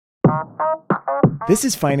This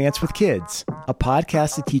is Finance with Kids, a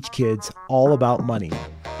podcast to teach kids all about money.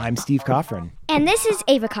 I'm Steve Coffrin. And this is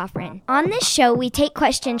Ava Coffrin. On this show, we take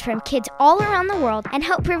questions from kids all around the world and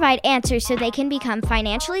help provide answers so they can become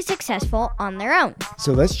financially successful on their own.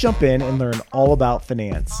 So let's jump in and learn all about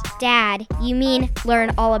finance. Dad, you mean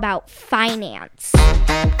learn all about finance.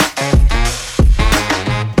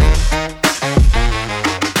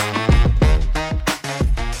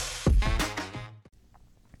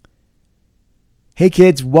 Hey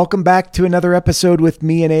kids, welcome back to another episode with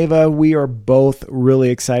me and Ava. We are both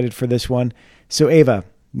really excited for this one. So Ava,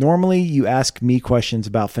 normally you ask me questions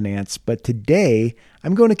about finance, but today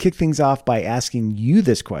I'm going to kick things off by asking you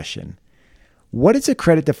this question. What is a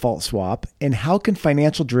credit default swap and how can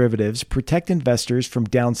financial derivatives protect investors from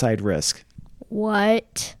downside risk?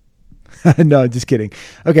 What? No, just kidding.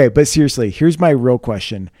 Okay, but seriously, here's my real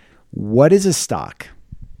question. What is a stock?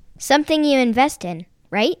 Something you invest in,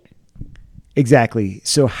 right? Exactly.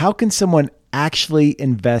 So how can someone actually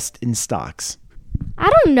invest in stocks? I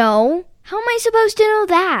don't know. How am I supposed to know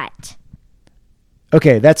that?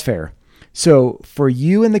 Okay, that's fair. So for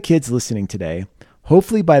you and the kids listening today,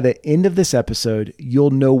 hopefully by the end of this episode, you'll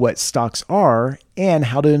know what stocks are and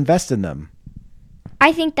how to invest in them.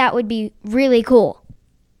 I think that would be really cool.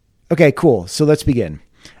 Okay, cool. So let's begin.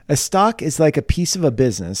 A stock is like a piece of a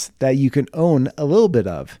business that you can own a little bit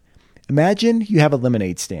of. Imagine you have a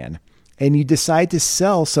lemonade stand and you decide to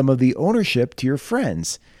sell some of the ownership to your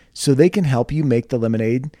friends so they can help you make the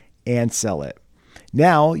lemonade and sell it.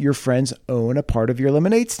 Now your friends own a part of your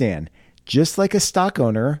lemonade stand, just like a stock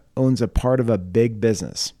owner owns a part of a big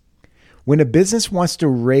business. When a business wants to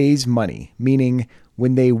raise money, meaning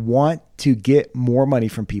when they want to get more money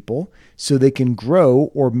from people so they can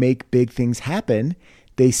grow or make big things happen,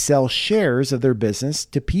 they sell shares of their business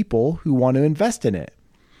to people who want to invest in it.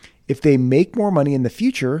 If they make more money in the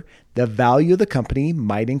future, the value of the company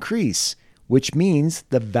might increase, which means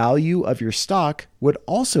the value of your stock would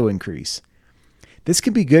also increase. This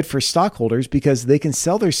can be good for stockholders because they can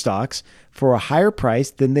sell their stocks for a higher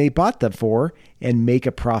price than they bought them for and make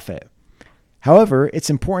a profit. However, it's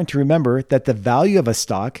important to remember that the value of a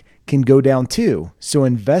stock can go down too, so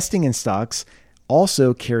investing in stocks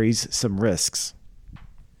also carries some risks.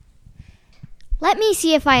 Let me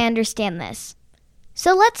see if I understand this.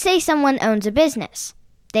 So let's say someone owns a business.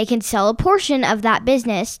 They can sell a portion of that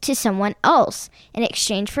business to someone else in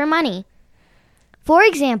exchange for money. For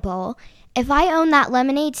example, if I own that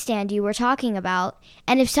lemonade stand you were talking about,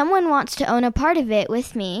 and if someone wants to own a part of it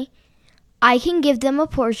with me, I can give them a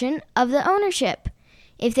portion of the ownership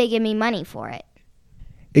if they give me money for it.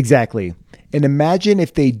 Exactly. And imagine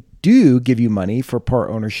if they do give you money for part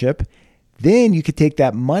ownership, then you could take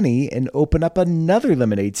that money and open up another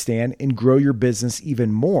lemonade stand and grow your business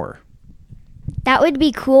even more. That would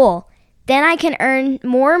be cool. Then I can earn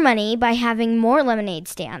more money by having more lemonade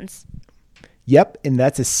stands. Yep, and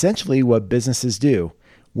that's essentially what businesses do.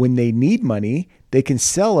 When they need money, they can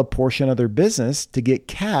sell a portion of their business to get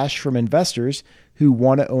cash from investors who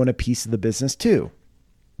want to own a piece of the business too.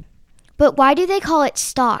 But why do they call it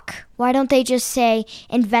stock? Why don't they just say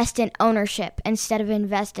invest in ownership instead of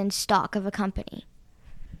invest in stock of a company?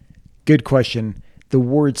 Good question. The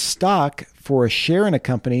word stock for a share in a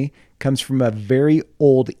company comes from a very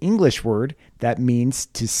old English word that means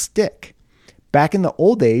to stick. Back in the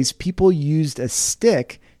old days, people used a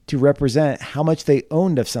stick to represent how much they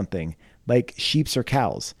owned of something, like sheep or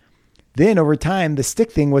cows. Then over time, the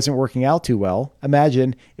stick thing wasn't working out too well.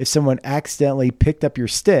 Imagine if someone accidentally picked up your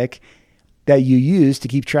stick that you used to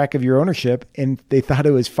keep track of your ownership and they thought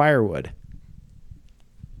it was firewood.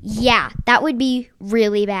 Yeah, that would be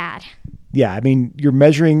really bad. Yeah, I mean, you're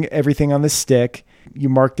measuring everything on the stick. You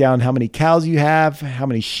mark down how many cows you have, how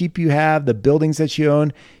many sheep you have, the buildings that you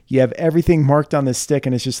own. You have everything marked on the stick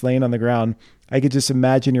and it's just laying on the ground. I could just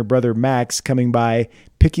imagine your brother Max coming by,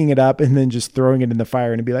 picking it up and then just throwing it in the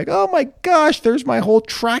fire and be like, oh my gosh, there's my whole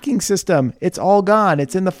tracking system. It's all gone.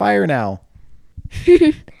 It's in the fire now.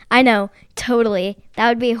 I know, totally. That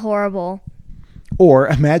would be horrible. Or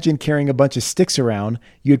imagine carrying a bunch of sticks around.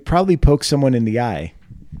 You'd probably poke someone in the eye.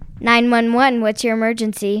 911, what's your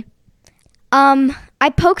emergency? I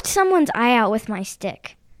poked someone's eye out with my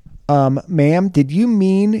stick. Ma'am, did you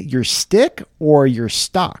mean your stick or your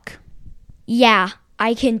stock? Yeah,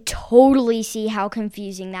 I can totally see how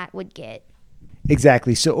confusing that would get.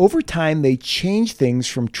 Exactly. So over time, they changed things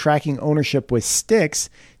from tracking ownership with sticks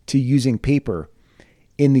to using paper.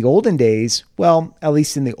 In the olden days, well, at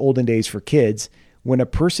least in the olden days for kids, when a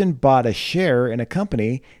person bought a share in a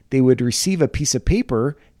company, they would receive a piece of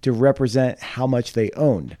paper to represent how much they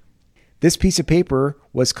owned. This piece of paper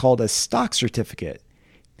was called a stock certificate.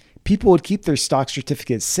 People would keep their stock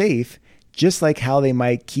certificates safe, just like how they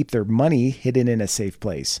might keep their money hidden in a safe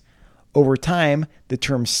place. Over time, the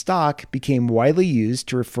term stock became widely used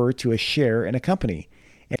to refer to a share in a company,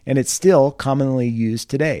 and it's still commonly used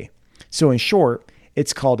today. So in short,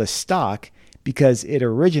 it's called a stock because it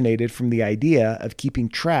originated from the idea of keeping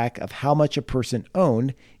track of how much a person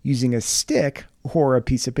owned using a stick or a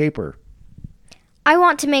piece of paper. I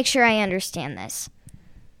want to make sure I understand this.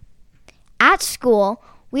 At school,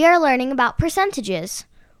 we are learning about percentages.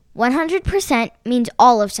 100% means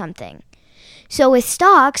all of something. So with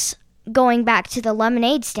stocks, going back to the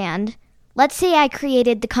lemonade stand, let's say I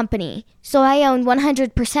created the company, so I own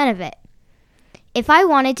 100% of it. If I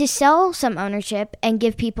wanted to sell some ownership and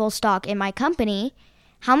give people stock in my company,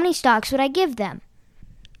 how many stocks would I give them?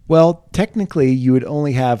 Well, technically, you would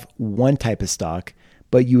only have one type of stock,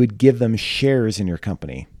 but you would give them shares in your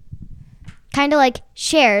company. Kind of like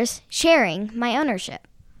shares, sharing my ownership.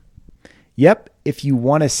 Yep, if you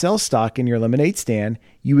want to sell stock in your lemonade stand,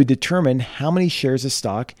 you would determine how many shares of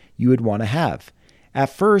stock you would want to have. At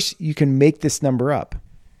first, you can make this number up.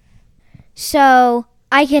 So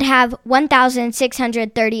I could have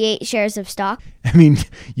 1,638 shares of stock. I mean,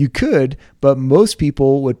 you could, but most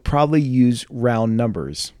people would probably use round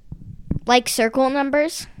numbers. Like circle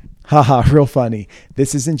numbers? Haha, real funny.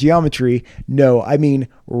 This isn't geometry. No, I mean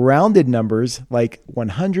rounded numbers like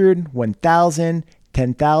 100, 1,000,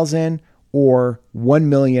 10,000, or 1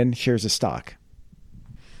 million shares of stock.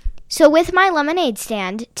 So with my lemonade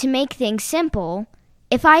stand, to make things simple,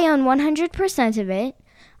 if I own 100% of it,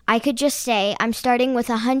 I could just say I'm starting with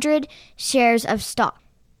 100 shares of stock.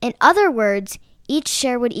 In other words, each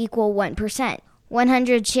share would equal 1%.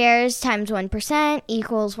 100 shares times 1%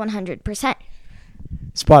 equals 100%.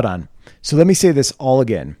 Spot on. So let me say this all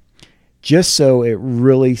again, just so it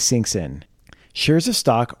really sinks in. Shares of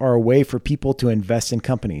stock are a way for people to invest in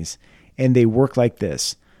companies, and they work like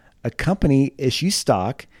this. A company issues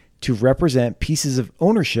stock to represent pieces of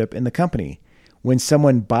ownership in the company. When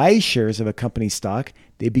someone buys shares of a company's stock,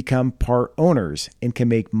 they become part owners and can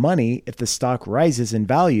make money if the stock rises in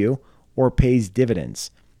value or pays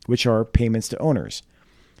dividends, which are payments to owners.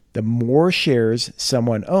 The more shares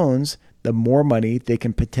someone owns, the more money they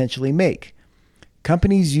can potentially make.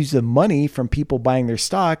 Companies use the money from people buying their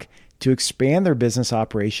stock to expand their business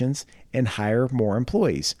operations and hire more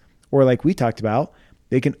employees. Or like we talked about,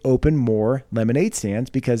 they can open more lemonade stands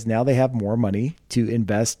because now they have more money to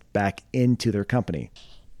invest back into their company.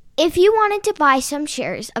 If you wanted to buy some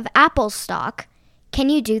shares of Apple stock, can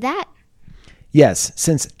you do that? Yes,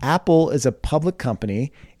 since Apple is a public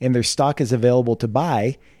company and their stock is available to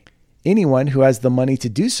buy, anyone who has the money to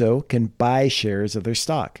do so can buy shares of their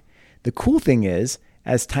stock. The cool thing is,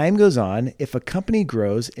 as time goes on, if a company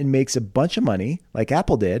grows and makes a bunch of money, like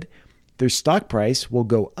Apple did, their stock price will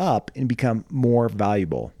go up and become more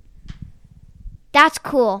valuable. That's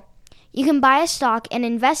cool. You can buy a stock and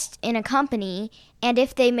invest in a company, and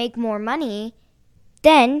if they make more money,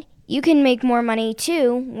 then you can make more money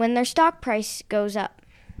too when their stock price goes up.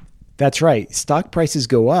 That's right. Stock prices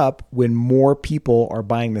go up when more people are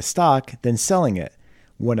buying the stock than selling it.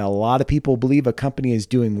 When a lot of people believe a company is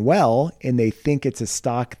doing well and they think it's a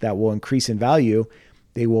stock that will increase in value,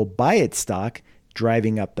 they will buy its stock,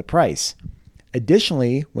 driving up the price.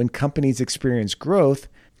 Additionally, when companies experience growth,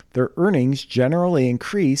 their earnings generally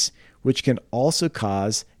increase, which can also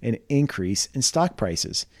cause an increase in stock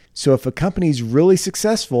prices. So if a company is really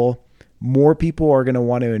successful, more people are going to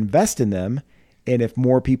want to invest in them. And if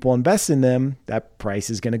more people invest in them, that price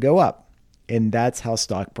is going to go up. And that's how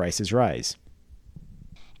stock prices rise.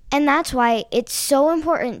 And that's why it's so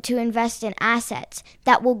important to invest in assets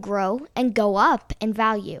that will grow and go up in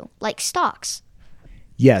value, like stocks.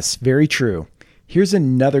 Yes, very true. Here's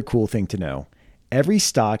another cool thing to know. Every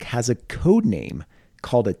stock has a code name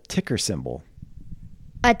called a ticker symbol.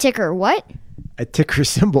 A ticker what? A ticker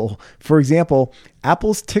symbol. For example,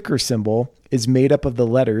 Apple's ticker symbol is made up of the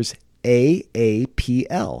letters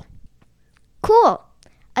AAPL. Cool.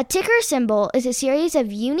 A ticker symbol is a series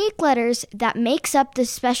of unique letters that makes up the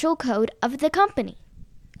special code of the company.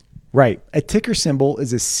 Right. A ticker symbol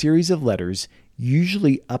is a series of letters,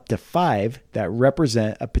 usually up to 5, that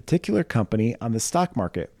represent a particular company on the stock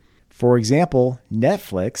market. For example,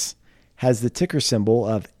 Netflix has the ticker symbol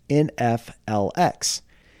of NFLX.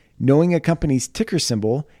 Knowing a company's ticker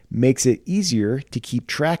symbol makes it easier to keep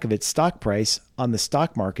track of its stock price on the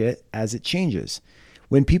stock market as it changes.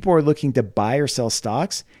 When people are looking to buy or sell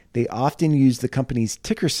stocks, they often use the company's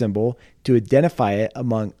ticker symbol to identify it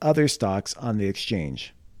among other stocks on the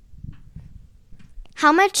exchange.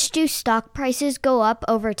 How much do stock prices go up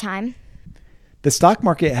over time? The stock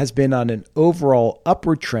market has been on an overall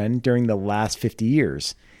upward trend during the last 50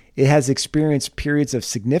 years. It has experienced periods of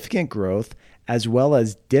significant growth as well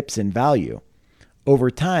as dips in value. Over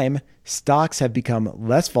time, stocks have become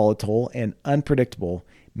less volatile and unpredictable,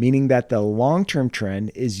 meaning that the long-term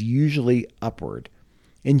trend is usually upward.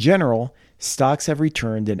 In general, stocks have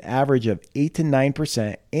returned an average of 8 to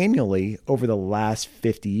 9% annually over the last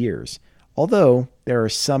 50 years, although there are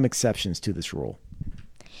some exceptions to this rule.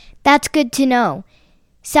 That's good to know.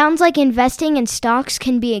 Sounds like investing in stocks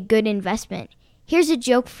can be a good investment. Here's a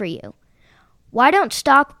joke for you. Why don't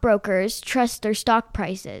stockbrokers trust their stock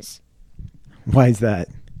prices? Why is that?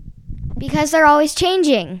 Because they're always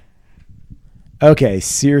changing. Okay,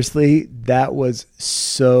 seriously, that was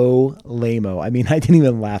so lame-o. I mean, I didn't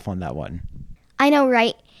even laugh on that one. I know,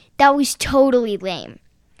 right? That was totally lame.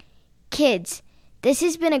 Kids, this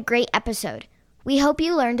has been a great episode. We hope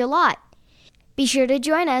you learned a lot. Be sure to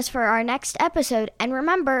join us for our next episode, and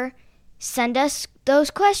remember, send us those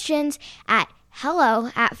questions at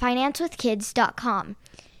hello@financewithkids.com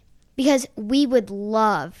because we would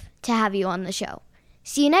love to have you on the show.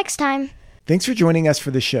 See you next time. Thanks for joining us for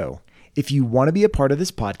the show. If you want to be a part of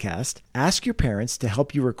this podcast, ask your parents to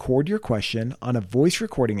help you record your question on a voice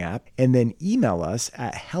recording app and then email us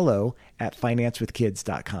at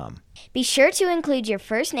hello@financewithkids.com. Be sure to include your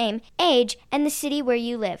first name, age, and the city where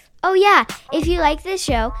you live. Oh yeah, if you like this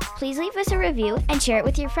show, please leave us a review and share it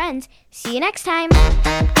with your friends. See you next time.